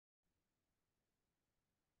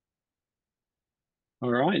All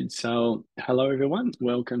right, so hello everyone.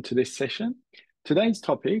 Welcome to this session. Today's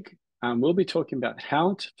topic, we'll be talking about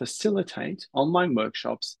how to facilitate online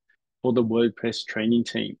workshops for the WordPress training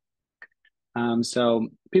team. So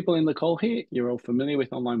people in the call here, you're all familiar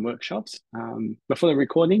with online workshops. Before the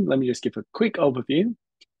recording, let me just give a quick overview.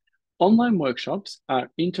 Online workshops are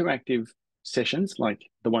interactive sessions like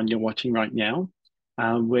the one you're watching right now,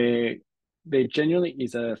 where there generally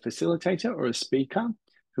is a facilitator or a speaker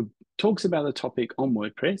who talks about a topic on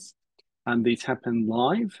WordPress. These happen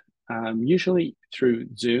live, usually through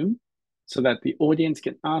Zoom, so that the audience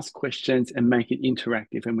can ask questions and make it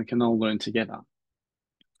interactive and we can all learn together.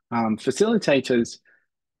 Facilitators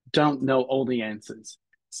don't know all the answers.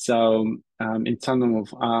 So in some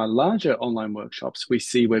of our larger online workshops, we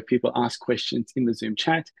see where people ask questions in the Zoom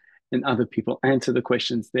chat and other people answer the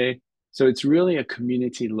questions there. So it's really a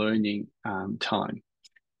community learning time.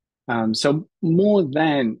 So more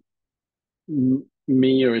than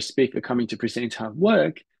me or a speaker coming to present our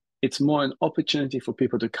work, it's more an opportunity for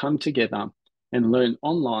people to come together and learn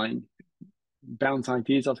online, bounce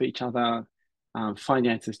ideas off each other, find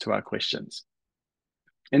answers to our questions.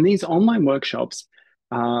 And these online workshops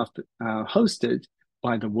are hosted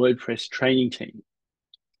by the WordPress Training Team.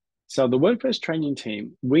 So the WordPress Training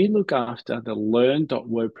Team, we look after the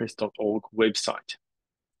learn.wordpress.org website.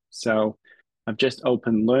 So I've just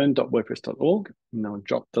opened learn.wordpress.org, and I'll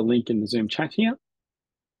drop the link in the Zoom chat here.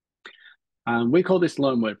 We call this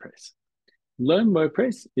Learn WordPress. Learn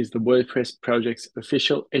WordPress is the WordPress project's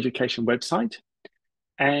official education website,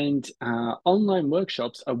 and online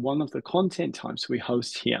workshops are one of the content types we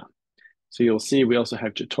host here. So you'll see we also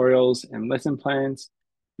have tutorials and lesson plans.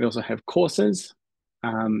 We also have courses.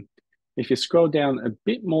 If you scroll down a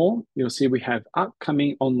bit more, you'll see we have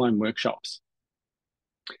upcoming online workshops.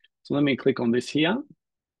 So let me click on this here.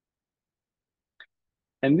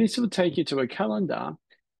 And this will take you to a calendar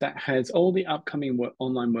that has all the upcoming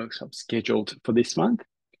online workshops scheduled for this month.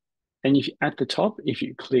 And if at the top, if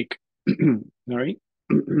you click, sorry,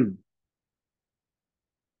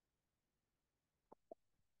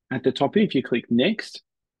 at the top, if you click next,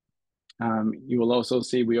 you will also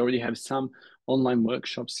see we already have some online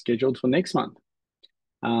workshops scheduled for next month.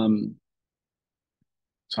 So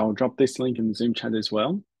I'll drop this link in the Zoom chat as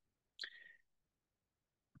well.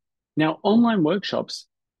 Now, online workshops,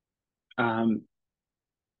 in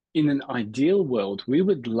an ideal world, we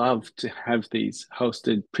would love to have these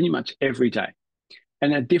hosted pretty much every day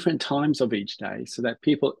and at different times of each day so that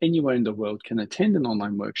people anywhere in the world can attend an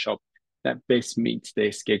online workshop that best meets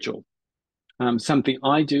their schedule. Something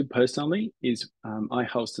I do personally is I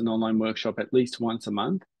host an online workshop at least once a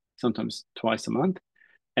month, sometimes twice a month.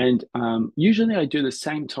 And usually I do the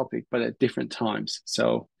same topic, but at different times.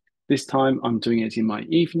 So this time I'm doing it in my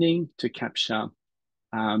evening to capture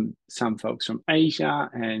some folks from Asia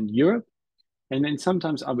and Europe. And then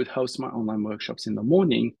sometimes I would host my online workshops in the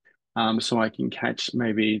morning so I can catch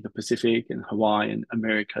maybe the Pacific and Hawaii and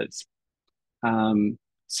Americas.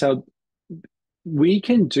 So we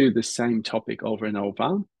can do the same topic over and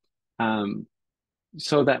over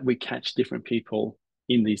so that we catch different people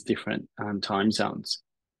in these different time zones.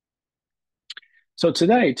 So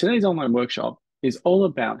today's online workshop is all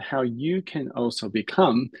about how you can also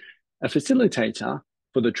become a facilitator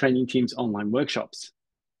for the training team's online workshops.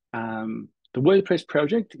 The WordPress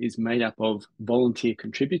project is made up of volunteer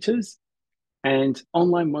contributors, and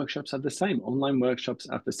online workshops are the same. Online workshops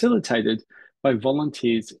are facilitated by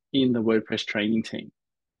volunteers in the WordPress training team.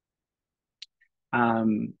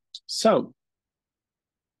 So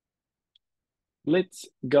let's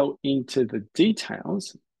go into the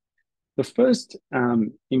details. The first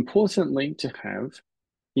important link to have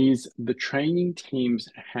is the training team's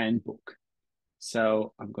handbook.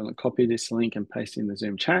 So I'm going to copy this link and paste it in the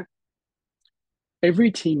Zoom chat.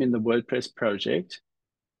 Every team in the WordPress project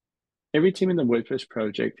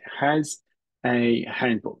has a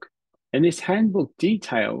handbook. And this handbook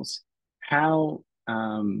details how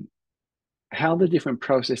the different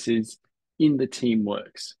processes in the team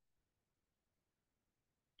works.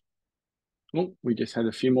 Oh, we just had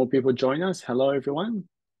a few more people join us. Hello, everyone.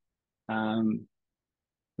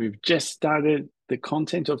 We've just started the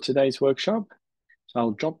content of today's workshop. So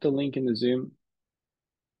I'll drop the link in the Zoom.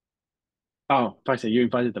 Oh, Faisal, you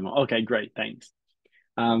invited them. Okay, great, thanks.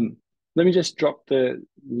 Let me just drop the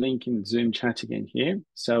link in the Zoom chat again here.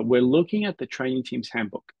 So we're looking at the training team's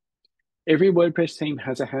handbook. Every WordPress team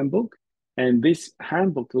has a handbook, and this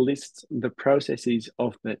handbook lists the processes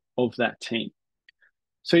of that team.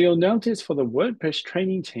 So you'll notice for the WordPress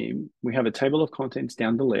training team, we have a table of contents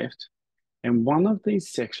down the left, and one of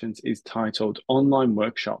these sections is titled Online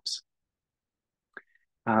Workshops.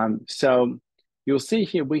 So you'll see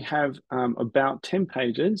here we have about 10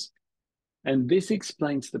 pages, and this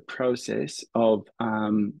explains the process of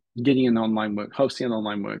hosting an online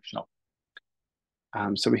workshop.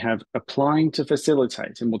 So we have applying to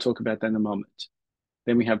facilitate, and we'll talk about that in a moment.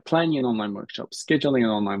 Then we have planning an online workshop, scheduling an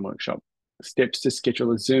online workshop, steps to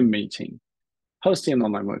schedule a Zoom meeting, hosting an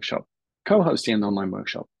online workshop, co-hosting an online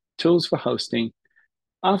workshop, tools for hosting,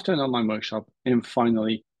 after an online workshop, and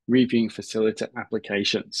finally, reviewing facilitator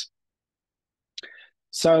applications.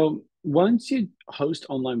 So once you host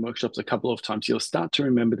online workshops a couple of times, you'll start to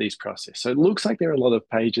remember these processes. So it looks like there are a lot of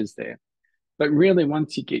pages there, but really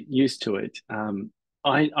once you get used to it,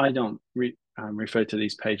 I don't refer to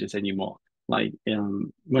these pages anymore. Like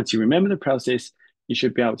once you remember the process, you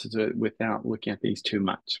should be able to do it without looking at these too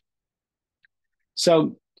much.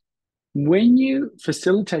 So when you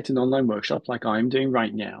facilitate an online workshop like I'm doing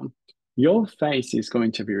right now, your face is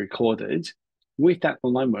going to be recorded with that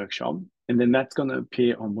online workshop, and then that's going to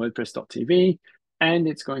appear on WordPress.tv, and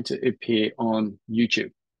it's going to appear on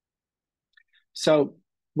YouTube. So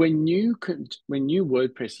when new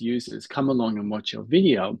WordPress users come along and watch your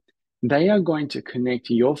video, they are going to connect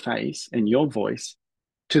your face and your voice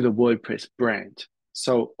to the WordPress brand.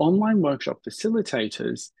 So online workshop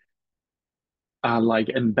facilitators are like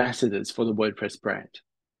ambassadors for the WordPress brand.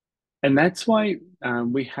 And that's why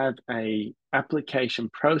we have an application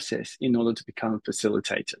process in order to become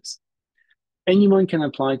facilitators. Anyone can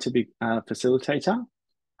apply to be a facilitator,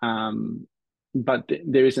 but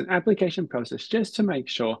there is an application process just to make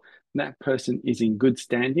sure that person is in good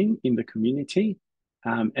standing in the community,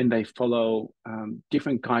 and they follow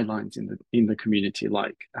different guidelines in the community,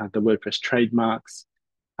 like the WordPress trademarks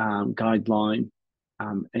guideline,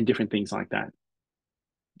 and different things like that.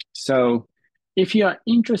 So if you are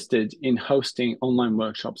interested in hosting online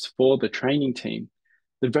workshops for the training team,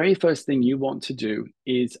 the very first thing you want to do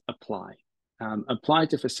is apply. Apply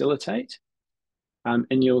to facilitate.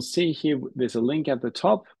 And you'll see here, there's a link at the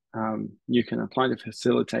top. You can apply to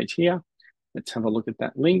facilitate here. Let's have a look at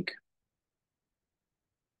that link.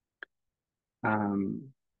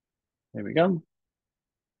 There we go.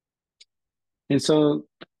 And so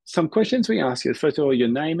some questions we ask is, first of all, your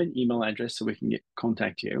name and email address so we can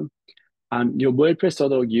contact you. Your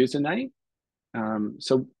WordPress.org username.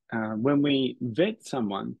 When we vet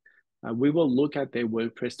someone, we will look at their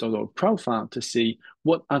WordPress.org profile to see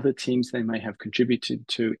what other teams they may have contributed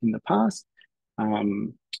to in the past,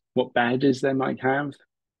 what badges they might have.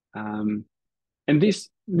 And this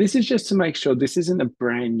is just to make sure this isn't a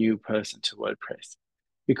brand new person to WordPress,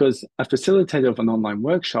 because a facilitator of an online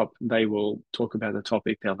workshop, they will talk about a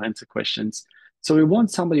topic, they'll answer questions. So we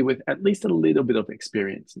want somebody with at least a little bit of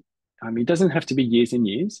experience. It doesn't have to be years and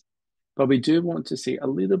years, but we do want to see a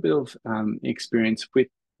little bit of experience with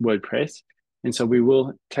WordPress. And so we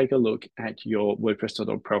will take a look at your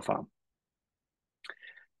WordPress.org profile.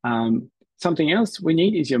 Something else we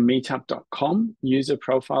need is your meetup.com user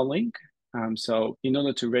profile link. So in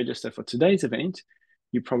order to register for today's event,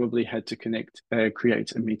 you probably had to create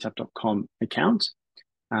a meetup.com account.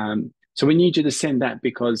 So we need you to send that,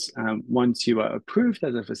 because once you are approved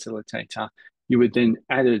as a facilitator, you would then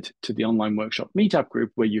add it to the online workshop meetup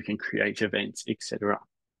group where you can create events, etc.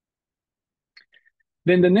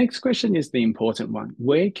 Then the next question is the important one.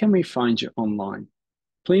 Where can we find you online?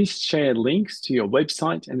 Please share links to your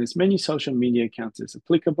website and as many social media accounts as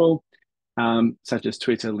applicable, such as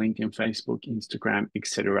Twitter, LinkedIn, Facebook, Instagram,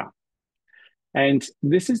 etc. And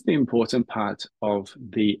this is the important part of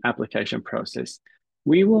the application process.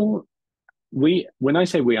 When I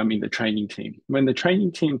say we, I mean the training team. When the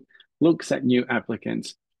training team looks at new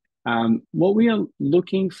applicants, what we are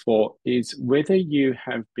looking for is whether you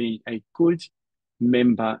have been a good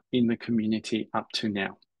member in the community up to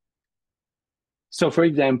now. So for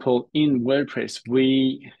example, in WordPress,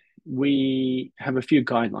 we have a few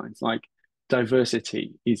guidelines, like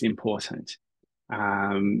diversity is important.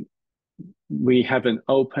 We have an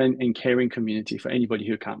open and caring community for anybody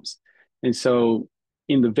who comes. And so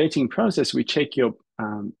in the vetting process, we check your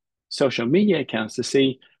social media accounts to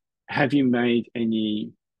see, have you made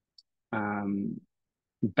any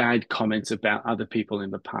bad comments about other people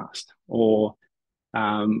in the past? Or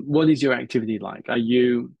what is your activity like? Are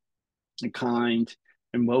you a kind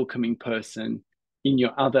and welcoming person in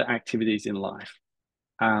your other activities in life?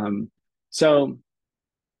 So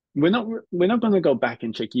we're not going to go back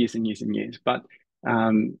and check years and years and years, but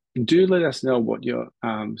do let us know what your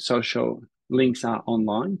social links are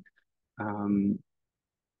online.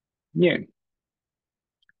 Yeah.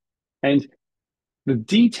 And the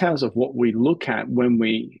details of what we look at when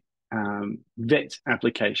we vet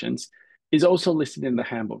applications is also listed in the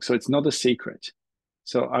handbook, so it's not a secret.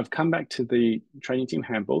 So I've come back to the training team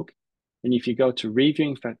handbook, and if you go to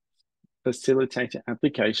reviewing facilitator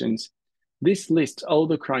applications, this lists all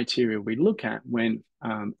the criteria we look at when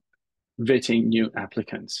vetting new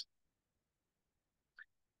applicants.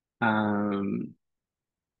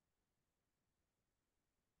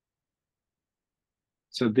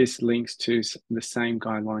 So this links to the same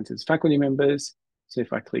guidelines as faculty members. So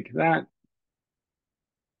if I click that,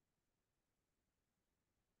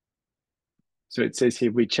 so it says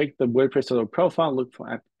here, we check the WordPress profile, look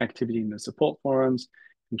for activity in the support forums,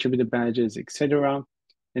 contributor badges, etc.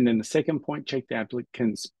 And then the second point, check the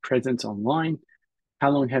applicant's presence online.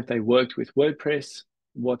 How long have they worked with WordPress?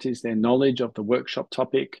 What is their knowledge of the workshop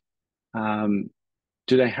topic? Do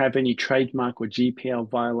they have any trademark or GPL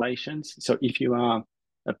violations? So if you are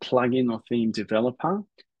a plugin or theme developer,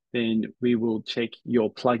 then we will check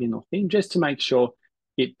your plugin or theme just to make sure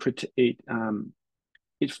it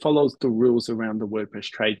follows the rules around the WordPress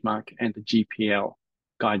trademark and the GPL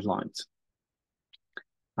guidelines.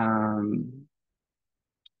 And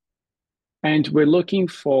we're looking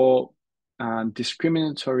for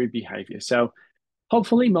discriminatory behavior. So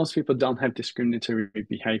hopefully most people don't have discriminatory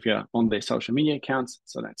behavior on their social media accounts,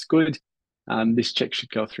 so that's good. This check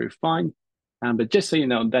should go through fine. But just so you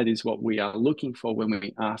know, that is what we are looking for when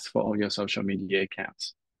we ask for all your social media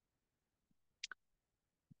accounts.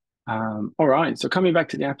 All right, so coming back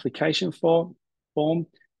to the application form,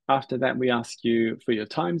 after that we ask you for your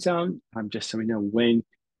time zone, just so we know when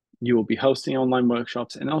you will be hosting online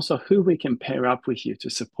workshops and also who we can pair up with you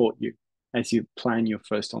to support you as you plan your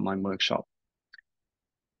first online workshop.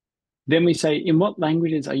 Then we say, in what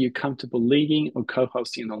languages are you comfortable leading or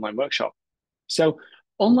co-hosting an online workshop? So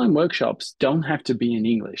online workshops don't have to be in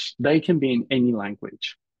English. They can be in any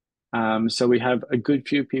language. So we have a good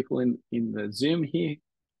few people in the Zoom here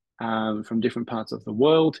from different parts of the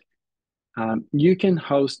world. You can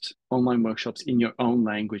host online workshops in your own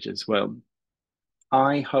language as well.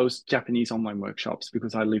 I host Japanese online workshops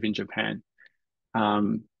because I live in Japan.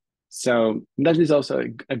 So that is also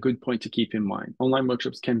a good point to keep in mind. Online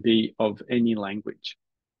workshops can be of any language.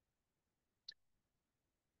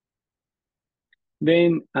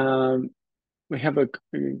 Then we have a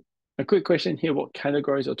quick question here. What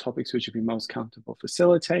categories or topics would you be most comfortable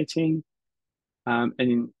facilitating?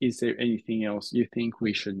 And is there anything else you think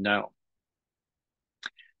we should know?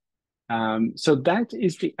 So that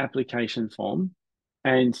is the application form,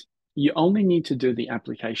 and you only need to do the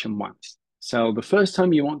application once. So the first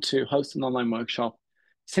time you want to host an online workshop,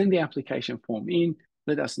 send the application form in,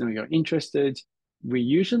 let us know you're interested. We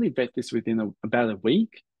usually vet this within about a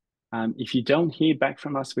week. If you don't hear back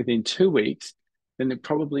from us within 2 weeks, then it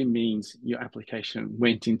probably means your application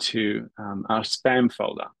went into our spam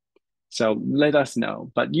folder. So let us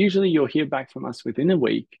know. But usually you'll hear back from us within a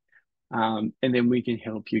week, and then we can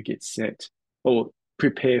help you get set or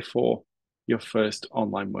prepare for your first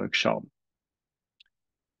online workshop.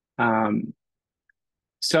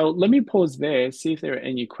 So let me pause there, see if there are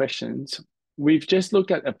any questions. We've just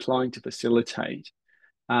looked at applying to facilitate,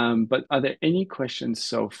 but are there any questions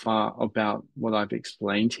so far about what I've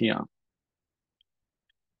explained here?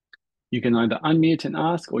 You can either unmute and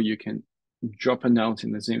ask, or you can drop a note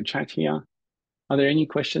in the Zoom chat here. Are there any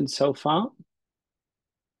questions so far?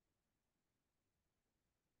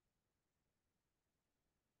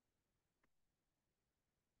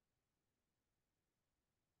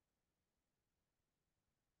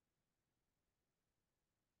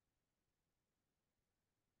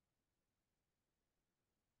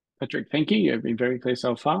 Patrick, thank you. You have been very clear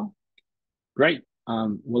so far. Great.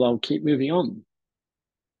 Well, I'll keep moving on.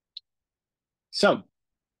 So,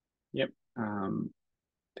 yep.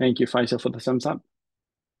 Thank you, Faisal, for the thumbs up.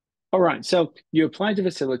 All right. So you apply to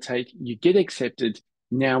facilitate, you get accepted.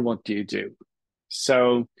 Now what do you do?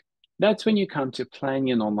 So that's when you come to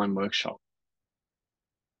planning an online workshop.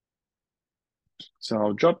 So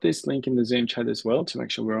I'll drop this link in the Zoom chat as well to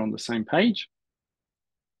make sure we're on the same page.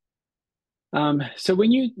 So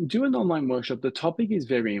when you do an online workshop, the topic is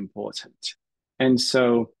very important. And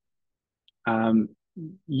so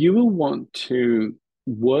you will want to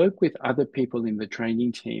work with other people in the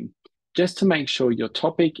training team just to make sure your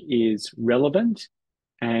topic is relevant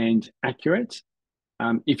and accurate.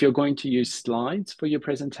 If you're going to use slides for your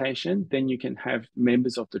presentation, then you can have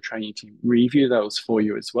members of the training team review those for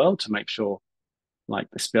you as well to make sure like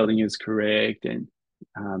the spelling is correct and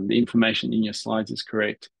the information in your slides is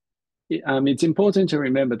correct. It's important to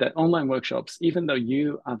remember that online workshops, even though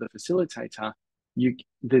you are the facilitator,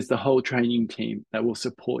 there's the whole training team that will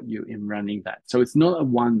support you in running that. So it's not a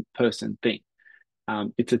one-person thing.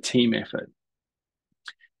 It's a team effort.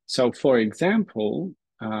 So for example,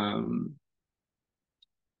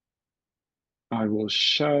 I will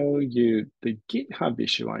show you the GitHub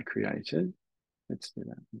issue I created. Let's do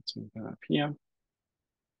that. Let's move that up here.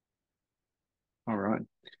 All right.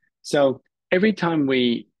 So every time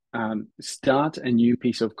we start a new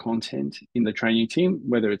piece of content in the training team,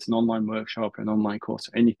 whether it's an online workshop, an online course,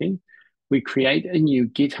 or anything, we create a new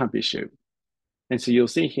GitHub issue. And so you'll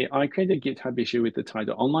see here, I created a GitHub issue with the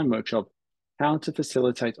title Online Workshop, How to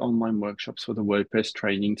Facilitate Online Workshops for the WordPress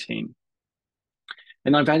Training Team.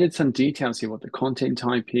 And I've added some details here, what the content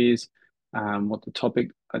type is, what the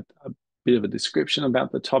topic, a bit of a description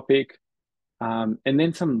about the topic, and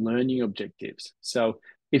then some learning objectives. So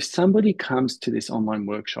if somebody comes to this online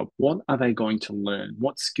workshop, what are they going to learn?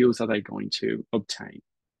 What skills are they going to obtain?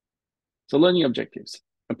 So learning objectives,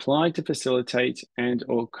 apply to facilitate and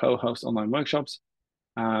or co-host online workshops,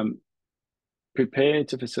 prepare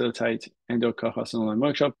to facilitate and or co-host an online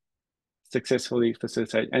workshop, successfully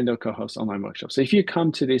facilitate and or co-host online workshops. So if you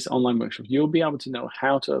come to this online workshop, you'll be able to know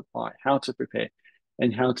how to apply, how to prepare,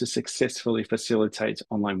 and how to successfully facilitate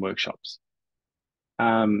online workshops.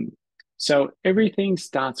 So everything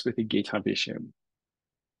starts with a GitHub issue.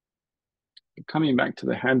 Coming back to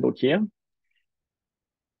the handbook here,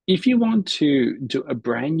 if you want to do a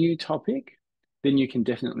brand new topic, then you can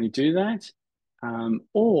definitely do that.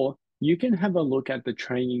 Or you can have a look at the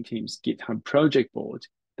training team's GitHub project board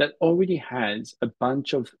that already has a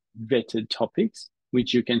bunch of vetted topics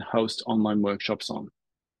which you can host online workshops on.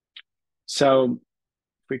 So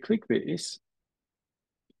if we click this,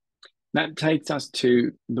 that takes us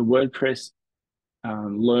to the WordPress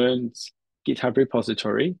Learns GitHub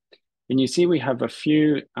repository. And you see we have a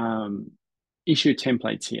few issue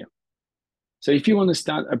templates here. So if you want to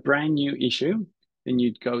start a brand new issue, then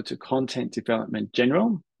you'd go to Content Development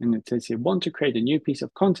General, and it says here, want to create a new piece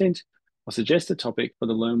of content or suggest a topic for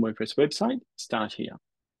the Learn WordPress website, start here.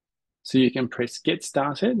 So you can press Get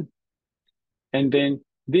Started, and then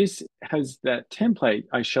this has that template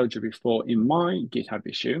I showed you before in my GitHub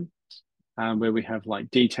issue, where we have like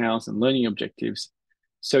details and learning objectives.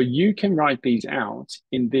 So you can write these out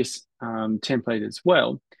in this template as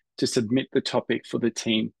well to submit the topic for the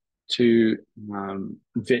team to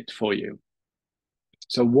vet for you.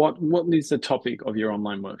 So what is the topic of your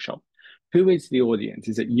online workshop? Who is the audience?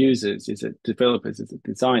 Is it users? Is it developers? Is it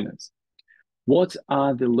designers? What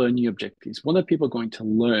are the learning objectives? What are people going to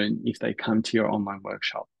learn if they come to your online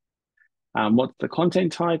workshop? What's the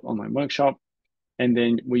content type, online workshop? And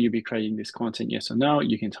then will you be creating this content, yes or no?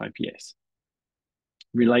 You can type yes.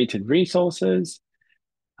 Related resources.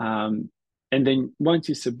 And then once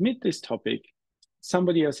you submit this topic,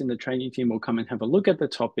 somebody else in the training team will come and have a look at the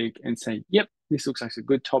topic and say, yep, this looks like a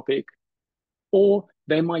good topic. Or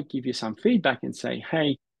they might give you some feedback and say,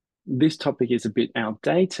 hey, this topic is a bit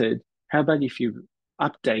outdated. How about if you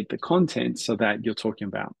update the content so that you're talking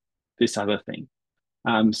about this other thing?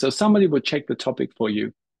 So somebody will check the topic for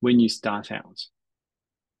you when you start out.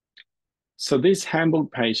 So this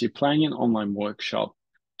handbook page, you're planning an online workshop,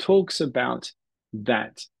 talks about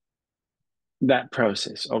that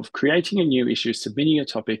process of creating a new issue, submitting a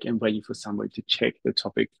topic, and waiting for somebody to check the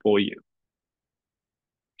topic for you.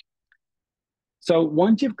 So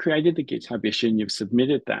once you've created the GitHub issue and you've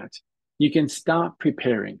submitted that, you can start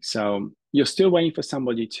preparing. So you're still waiting for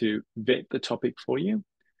somebody to vet the topic for you.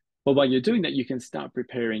 But while you're doing that, you can start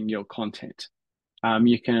preparing your content.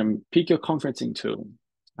 You can pick your conferencing tool.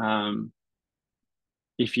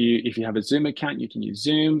 If you have a Zoom account, you can use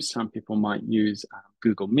Zoom. Some people might use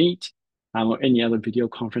Google Meet. Or any other video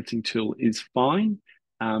conferencing tool is fine.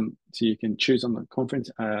 So you can choose on the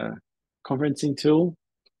conferencing tool.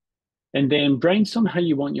 And then brainstorm how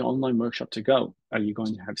you want your online workshop to go. Are you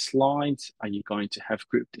going to have slides? Are you going to have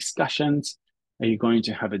group discussions? Are you going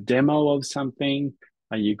to have a demo of something?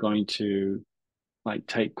 Are you going to like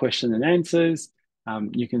take question and answers?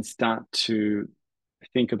 You can start to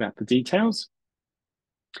think about the details.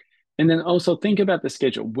 And then also think about the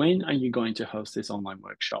schedule. When are you going to host this online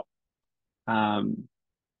workshop?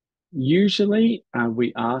 Usually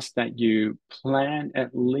we ask that you plan at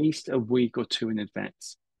least a week or two in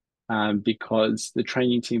advance because the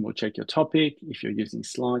training team will check your topic. If you're using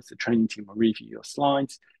slides, the training team will review your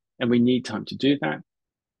slides, and we need time to do that.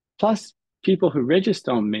 Plus, people who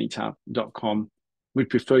register on meetup.com would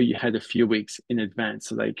prefer you had a few weeks in advance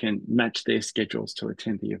so they can match their schedules to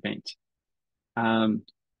attend the event.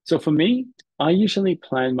 So for me, I usually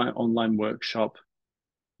plan my online workshop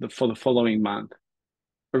for the following month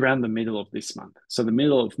around the middle of this month. So the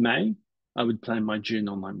middle of May, I would plan my June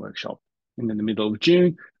online workshop. And in the middle of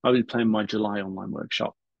June, I would plan my July online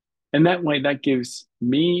workshop. And that way, that gives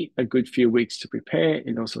me a good few weeks to prepare.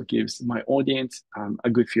 It also gives my audience a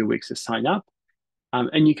good few weeks to sign up.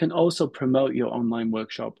 And you can also promote your online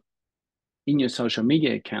workshop in your social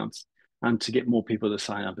media accounts to get more people to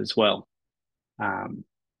sign up as well.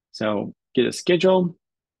 So get a schedule,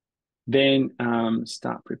 then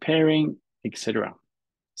start preparing, etc.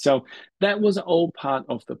 So that was all part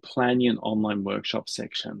of the planning an online workshop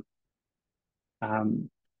section. How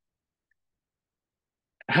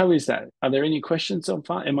is that? Are there any questions so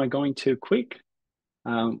far? Am I going too quick?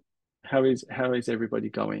 How is everybody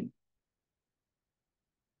going?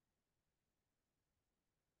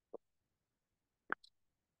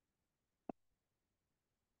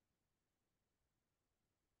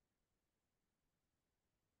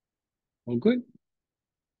 All good?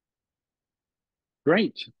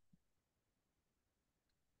 Great.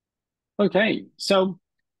 Okay, so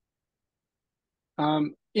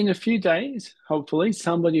in a few days, hopefully,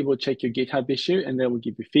 somebody will check your GitHub issue and they will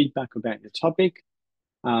give you feedback about your topic.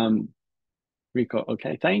 Rico,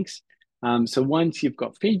 okay, thanks. So once you've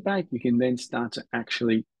got feedback, you can then start to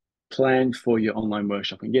actually plan for your online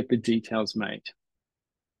workshop and get the details made.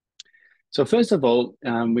 So first of all,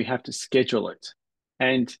 we have to schedule it.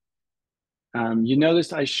 And you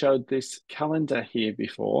noticed I showed this calendar here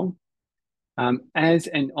before. As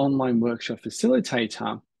an online workshop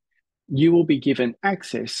facilitator, you will be given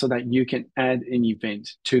access so that you can add an event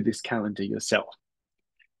to this calendar yourself.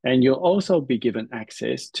 And you'll also be given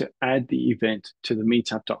access to add the event to the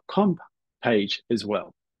meetup.com page as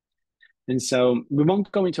well. And so we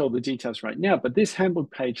won't go into all the details right now, but this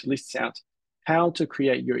handbook page lists out how to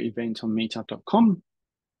create your event on meetup.com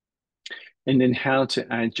and then how to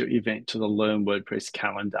add your event to the Learn WordPress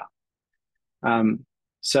calendar.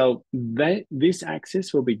 So this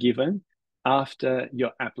access will be given after your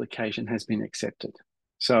application has been accepted.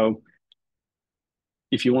 So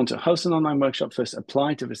if you want to host an online workshop, first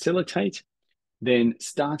apply to facilitate, then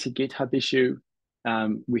start a GitHub issue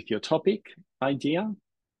with your topic idea,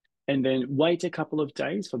 and then wait a couple of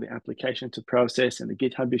days for the application to process and the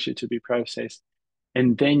GitHub issue to be processed.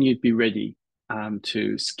 And then you'd be ready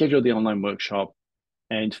to schedule the online workshop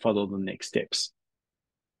and follow the next steps.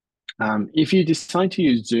 If you decide to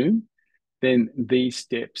use Zoom, then these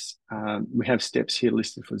steps, we have steps here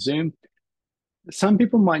listed for Zoom. Some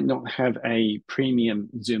people might not have a premium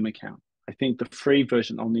Zoom account. I think the free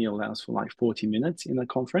version only allows for like 40 minutes in a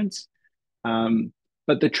conference.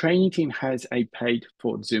 But the training team has a paid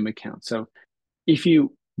for Zoom account. So if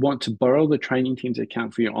you want to borrow the training team's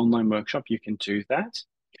account for your online workshop, you can do that.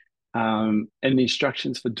 And the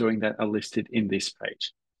instructions for doing that are listed in this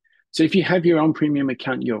page. So if you have your own premium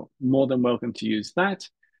account, you're more than welcome to use that.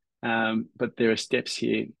 But there are steps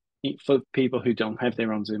here for people who don't have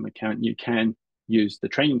their own Zoom account. You can use the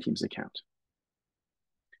training team's account.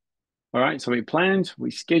 All right, so we planned,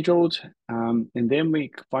 we scheduled, and then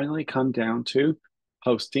we finally come down to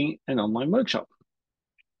hosting an online workshop.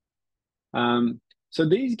 So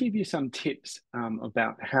these give you some tips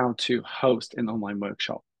about how to host an online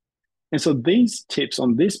workshop. And so these tips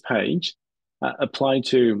on this page apply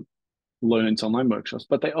to Learn's online workshops,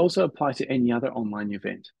 but they also apply to any other online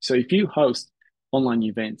event. So if you host online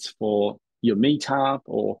events for your meetup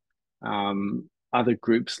or other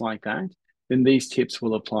groups like that, then these tips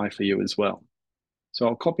will apply for you as well. So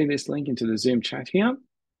I'll copy this link into the Zoom chat here.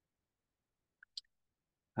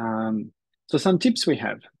 So some tips we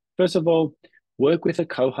have. First of all, work with a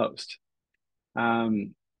co-host.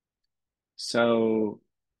 So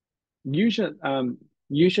usually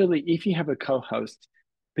if you have a co-host,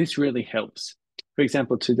 this really helps. For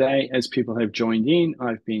example, today, as people have joined in,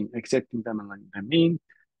 I've been accepting them and letting them in.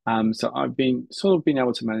 So I've been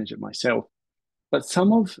able to manage it myself. But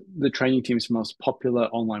some of the training team's most popular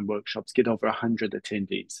online workshops get over 100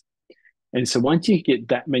 attendees. And so once you get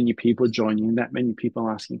that many people joining, that many people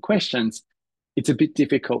asking questions, it's a bit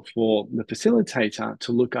difficult for the facilitator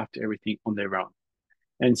to look after everything on their own.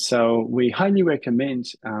 And so we highly recommend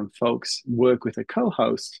folks work with a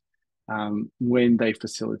co-host when they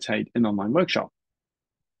facilitate an online workshop.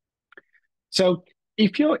 So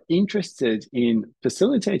if you're interested in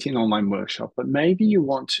facilitating an online workshop, but maybe you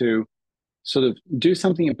want to sort of do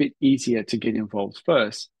something a bit easier to get involved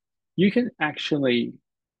first, you can actually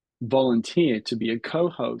volunteer to be a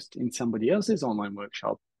co-host in somebody else's online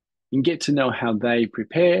workshop and get to know how they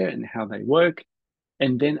prepare and how they work.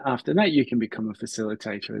 And then after that, you can become a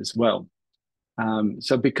facilitator as well.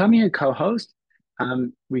 So becoming a co-host,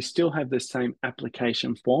 we still have the same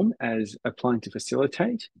application form as applying to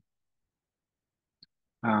facilitate.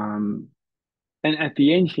 And at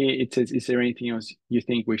the end here, it says, is there anything else you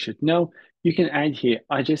think we should know? You can add here,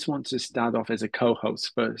 I just want to start off as a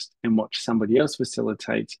co-host first and watch somebody else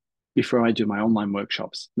facilitate before I do my online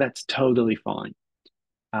workshops. That's totally fine.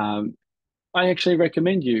 I actually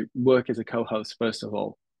recommend you work as a co-host first of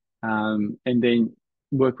all, and then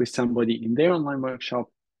work with somebody in their online workshop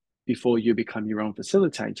before you become your own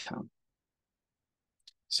facilitator.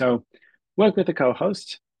 So work with a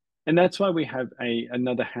co-host, and that's why we have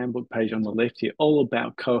another handbook page on the left here, all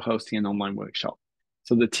about co-hosting an online workshop.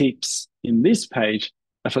 So the tips in this page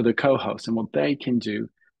are for the co-host and what they can do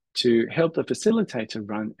to help the facilitator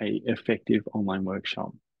run an effective online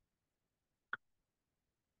workshop.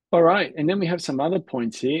 All right, and then we have some other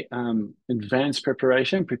points here. Advanced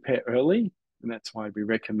preparation, prepare early, and that's why we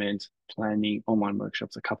recommend planning online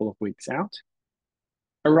workshops a couple of weeks out.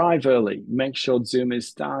 Arrive early, make sure Zoom is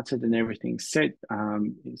started and everything's set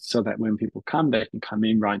so that when people come, they can come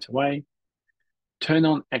in right away. Turn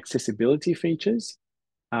on accessibility features.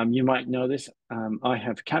 You might notice I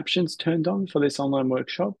have captions turned on for this online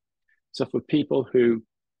workshop. So for people who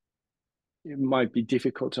it might be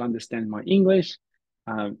difficult to understand my English,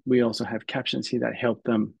 we also have captions here that help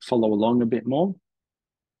them follow along a bit more.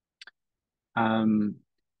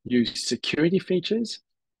 Use security features.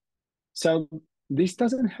 So this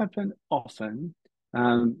doesn't happen often,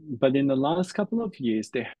 but in the last couple of years,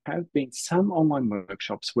 there have been some online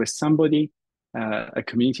workshops where somebody, a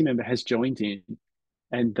community member has joined in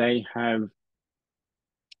and they have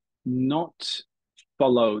not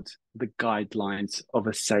followed the guidelines of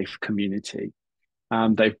a safe community.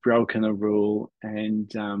 They've broken a rule,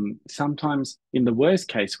 and sometimes, in the worst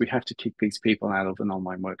case, we have to kick these people out of an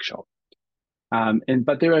online workshop.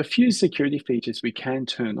 But there are a few security features we can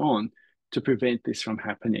turn on to prevent this from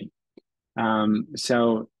happening.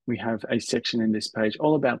 So we have a section in this page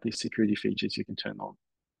all about these security features you can turn on.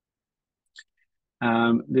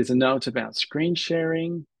 There's a note about screen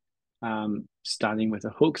sharing, starting with a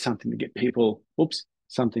hook, something to get people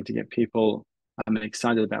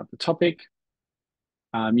excited about the topic.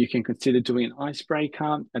 You can consider doing an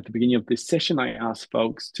icebreaker. At the beginning of this session, I ask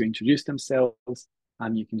folks to introduce themselves.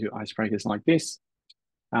 You can do icebreakers like this.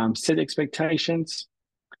 Set expectations,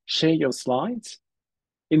 share your slides.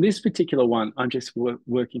 In this particular one, I'm just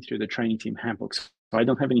working through the training team handbooks, so I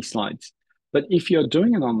don't have any slides. But if you're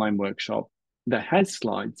doing an online workshop that has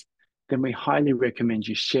slides, then we highly recommend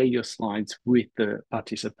you share your slides with the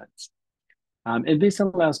participants. And this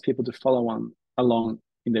allows people to follow along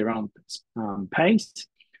in their own pace.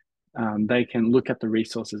 They can look at the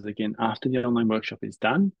resources again after the online workshop is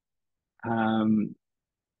done. And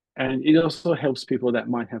it also helps people that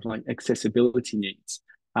might have like accessibility needs.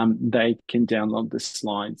 They can download the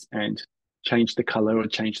slides and change the color or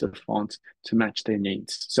change the font to match their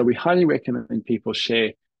needs. So we highly recommend people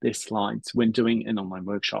share their slides when doing an online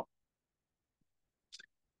workshop.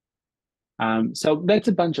 So that's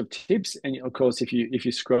a bunch of tips. And of course, if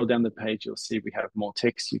you scroll down the page, you'll see we have more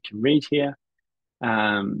text you can read here.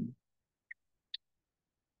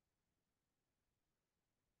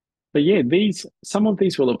 But yeah, some of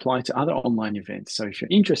these will apply to other online events. So if you're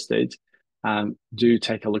interested, do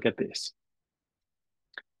take a look at this.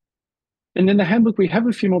 And in the handbook, we have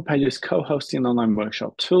a few more pages: co-hosting an online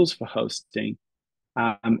workshop, tools for hosting,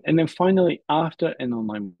 and then finally, after an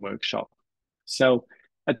online workshop. So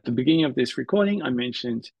at the beginning of this recording, I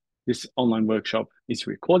mentioned this online workshop is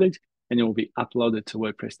recorded and it will be uploaded to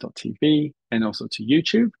WordPress.tv and also to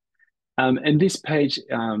YouTube. And this page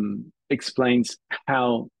explains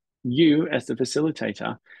how you, as the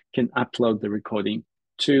facilitator, can upload the recording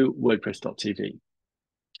to WordPress.tv.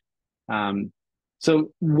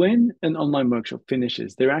 So when an online workshop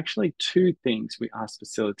finishes, there are actually two things we ask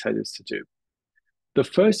facilitators to do. The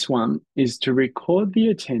first one is to record the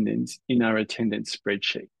attendance in our attendance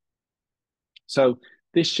spreadsheet. So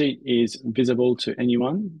this sheet is visible to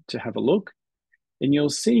anyone to have a look. And you'll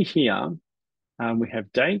see here, we have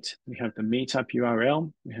date, we have the meetup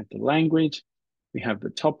URL, we have the language, we have the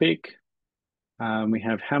topic, we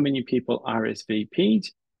have how many people RSVP'd,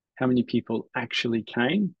 how many people actually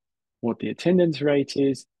came, what the attendance rate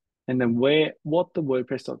is, and then what the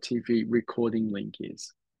WordPress.tv recording link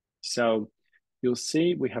is. So you'll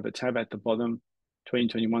see we have a tab at the bottom,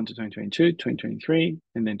 2021 to 2022, 2023,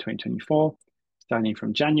 and then 2024, starting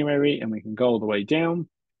from January, and we can go all the way down.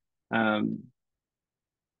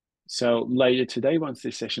 So later today, once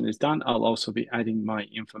this session is done, I'll also be adding my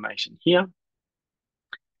information here.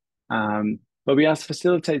 But we ask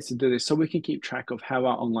facilitators to do this so we can keep track of how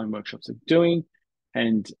our online workshops are doing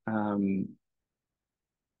and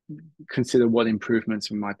consider what improvements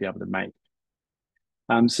we might be able to make.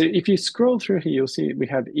 So if you scroll through here, you'll see we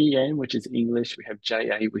have EN, which is English. We have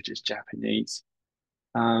JA, which is Japanese.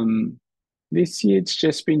 This year, it's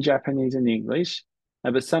just been Japanese and English.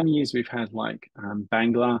 But some years we've had like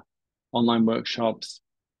Bangla online workshops.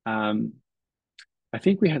 I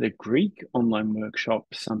think we had a Greek online workshop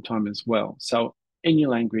sometime as well. So any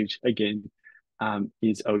language, again,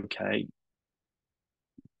 is okay.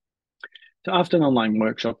 So after an online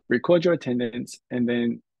workshop, record your attendance and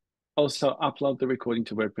then also upload the recording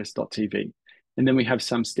to WordPress.tv. And then we have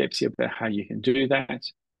some steps here about how you can do that.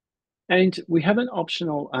 And we have an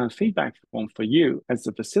optional feedback form for you as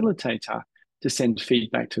the facilitator to send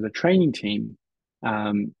feedback to the training team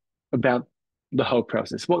about the whole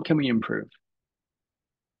process. What can we improve?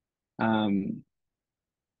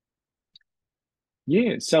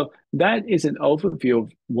 Yeah, so that is an overview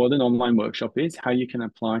of what an online workshop is, how you can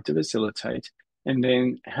apply to facilitate, and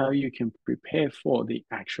then how you can prepare for the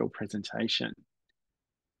actual presentation.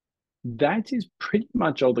 That is pretty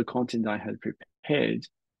much all the content I had prepared.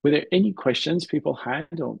 Were there any questions people had,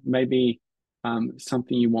 or maybe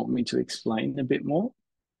something you want me to explain a bit more?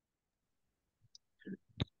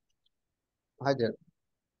 Hi there.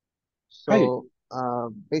 Hey. So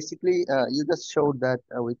basically, you just showed that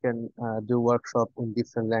we can do workshop in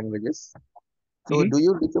different languages. So Mm-hmm. do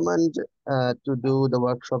you recommend to do the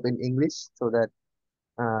workshop in English so that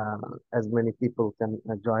as many people can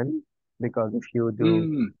join? Because if you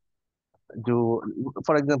Mm, do,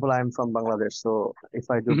 for example, I'm from Bangladesh, so if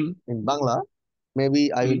I do mm-hmm. in Bangla,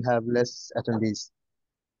 maybe I will Mm-hmm. have less attendees.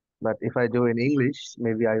 But if I do in English,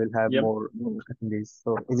 maybe I will have Yep. more attendees.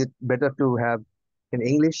 So is it better to have in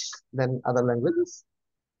English than other languages?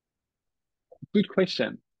 Good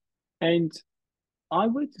question. And I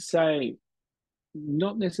would say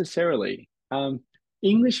not necessarily.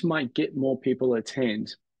 English might get more people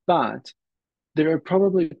attend, but there are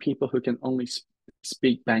probably people who can only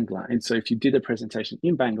speak Bangla. And so if you did a presentation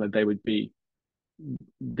in Bangla,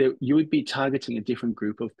 you would be targeting a different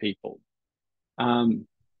group of people.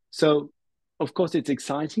 So of course it's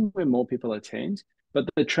exciting when more people attend, but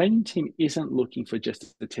the training team isn't looking for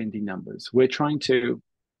just attending numbers. We're trying to,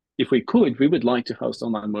 if we could, we would like to host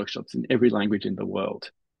online workshops in every language in the world.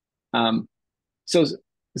 Um, so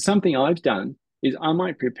something I've done is I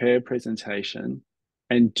might prepare a presentation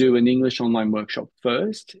and do an English online workshop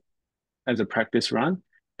first as a practice run,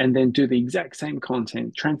 and then do the exact same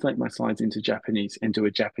content, translate my slides into Japanese and do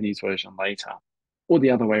a Japanese version later, or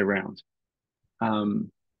the other way around.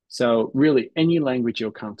 Um, so really any language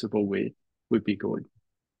you're comfortable with would be good.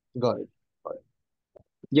 Got it. Got it.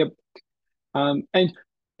 Yep. And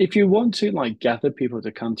if you want to like gather people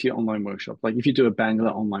to come to your online workshop, like if you do a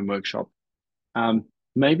Bangla online workshop,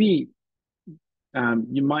 maybe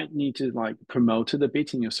you might need to like promote it a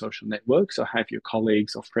bit in your social networks or have your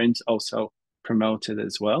colleagues or friends also promote it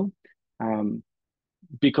as well. Um,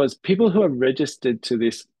 because people who are registered to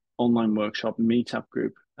this online workshop meetup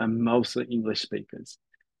group are mostly English speakers.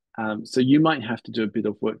 So you might have to do a bit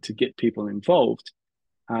of work to get people involved,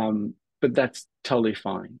 but that's totally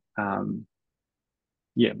fine.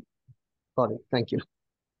 Yeah, Got it. Thank you.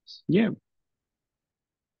 yeah.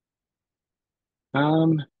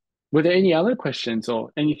 Um, were there any other questions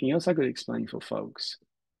or anything else I could explain for folks?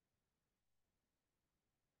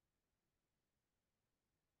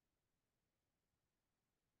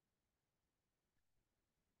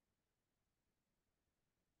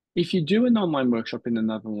 If you do an online workshop in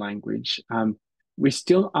another language, we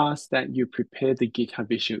still ask that you prepare the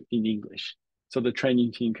GitHub issue in English so the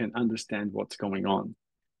training team can understand what's going on.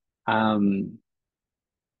 Um,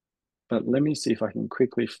 but let me see if I can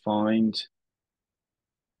quickly find, if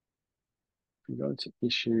we go to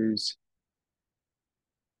issues,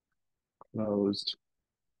 closed,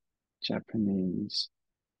 Japanese.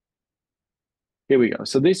 Here we go.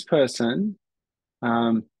 So this person,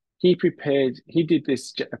 um, he did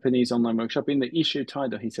this Japanese online workshop. In the issue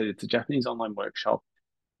title, he said it's a Japanese online workshop,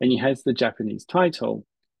 and he has the Japanese title,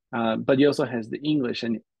 but he also has the English,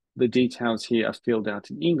 and the details here are filled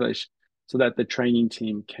out in English so that the training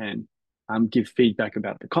team can give feedback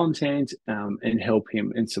about the content and help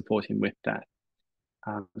him and support him with that.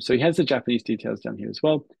 So he has the Japanese details down here as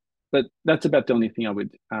well, but that's about the only thing I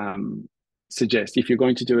would suggest. If you're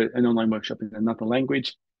going to do an online workshop in another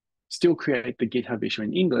language, still create the GitHub issue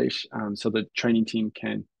in English so the training team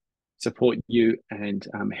can support you and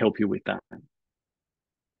help you with that.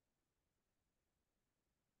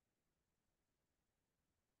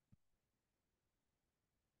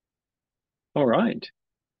 All right.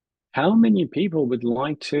 How many people would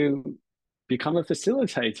like to become a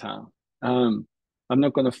facilitator? Um, I'm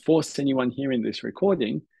not going to force anyone here in this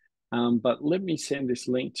recording, but let me send this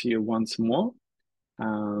link to you once more.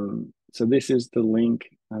 So this is the link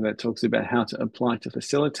that talks about how to apply to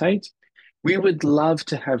facilitate. We would love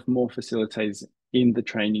to have more facilitators in the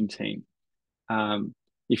training team.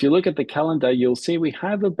 If you look at the calendar, you'll see we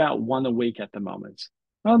have about one a week at the moment.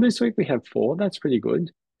 Oh, this week we have 4. That's pretty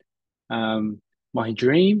good. Um, my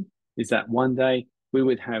dream is that one day we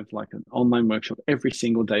would have like an online workshop every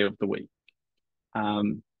single day of the week.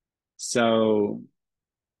 Um, so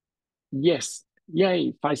yes,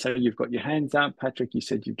 yay, Faisal, you've got your hands up. Patrick, you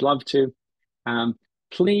said you'd love to. Um,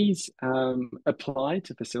 please apply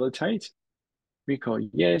to facilitate. Rico,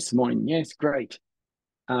 yes. Maureen, yes. Great.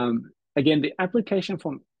 Again, the application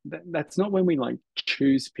form, that's not when we like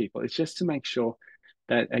choose people. It's just to make sure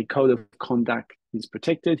that a code of conduct is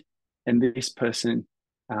protected and this person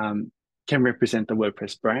can represent the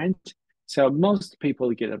WordPress brand. So most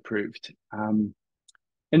people get approved. And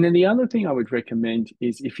then the other thing I would recommend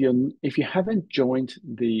is if you haven't joined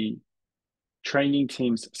the training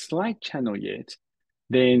team's Slack channel yet,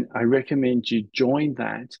 then I recommend you join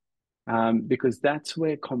that because that's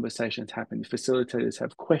where conversations happen. Facilitators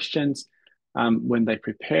have questions when they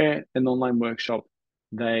prepare an online workshop.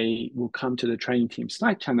 They will come to the training team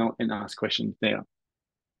Slack channel and ask questions there.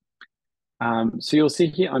 So you'll see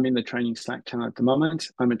here, I'm in the training Slack channel at the moment.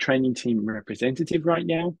 I'm a training team representative right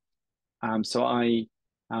now. So I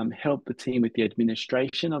help the team with the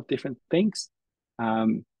administration of different things. But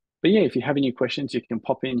yeah, if you have any questions, you can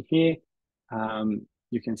pop in here.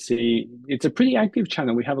 You can see it's a pretty active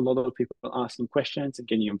channel. We have a lot of people asking questions and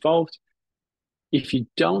getting involved. If you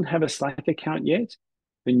don't have a Slack account yet,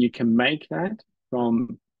 then you can make that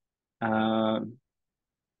from, I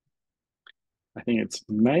think it's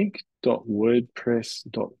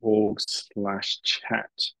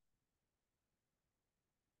make.wordpress.org/chat.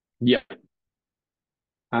 Yeah.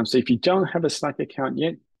 So if you don't have a Slack account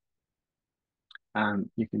yet,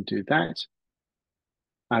 you can do that.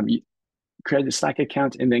 You create a Slack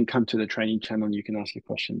account and then come to the training channel and you can ask your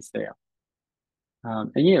questions there.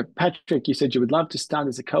 And yeah, Patrick, you said you would love to start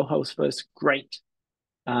as a co-host first. Great.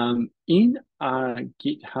 In our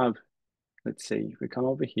GitHub, let's see, if we come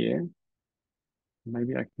over here,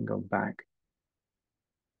 maybe I can go back.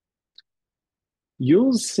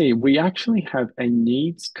 You'll see we actually have a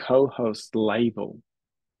needs co-host label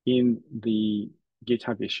in the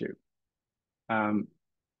GitHub issue.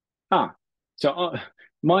 So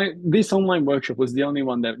this online workshop was the only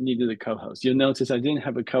one that needed a co-host. You'll notice I didn't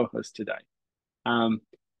have a co-host today.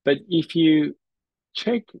 But if you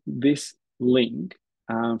check this link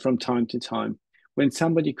from time to time, when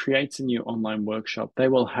somebody creates a new online workshop, they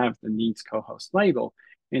will have the needs co-host label.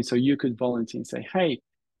 And so you could volunteer and say, hey,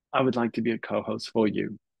 I would like to be a co-host for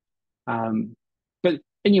you. But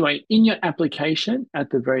anyway, in your application at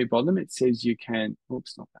the very bottom, it says you can,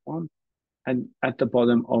 oops, not that one. And at the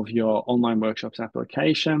bottom of your online workshops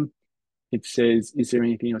application, it says, is there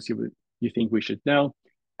anything else you think we should know?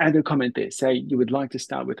 Add a comment there. Say you would like to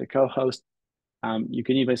start with a co-host. You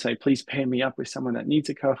can even say, please pair me up with someone that needs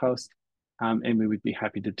a co-host, and we would be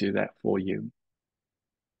happy to do that for you.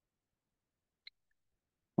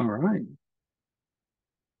 All right.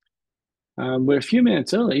 We're a few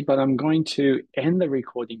minutes early, but I'm going to end the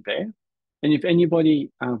recording there. And if anybody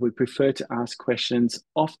would prefer to ask questions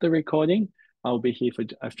off the recording, I'll be here for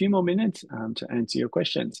a few more minutes to answer your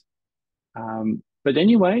questions. But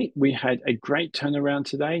anyway, we had a great turnaround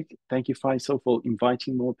today. Thank you, Faisal, for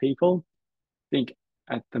inviting more people. I think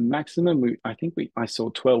at the maximum, I saw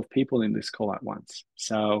 12 people in this call at once.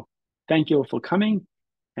 So thank you all for coming.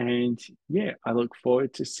 And yeah, I look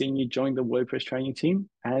forward to seeing you join the WordPress training team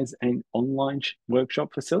as an online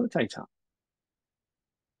workshop facilitator.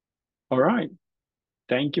 All right.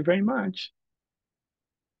 Thank you very much.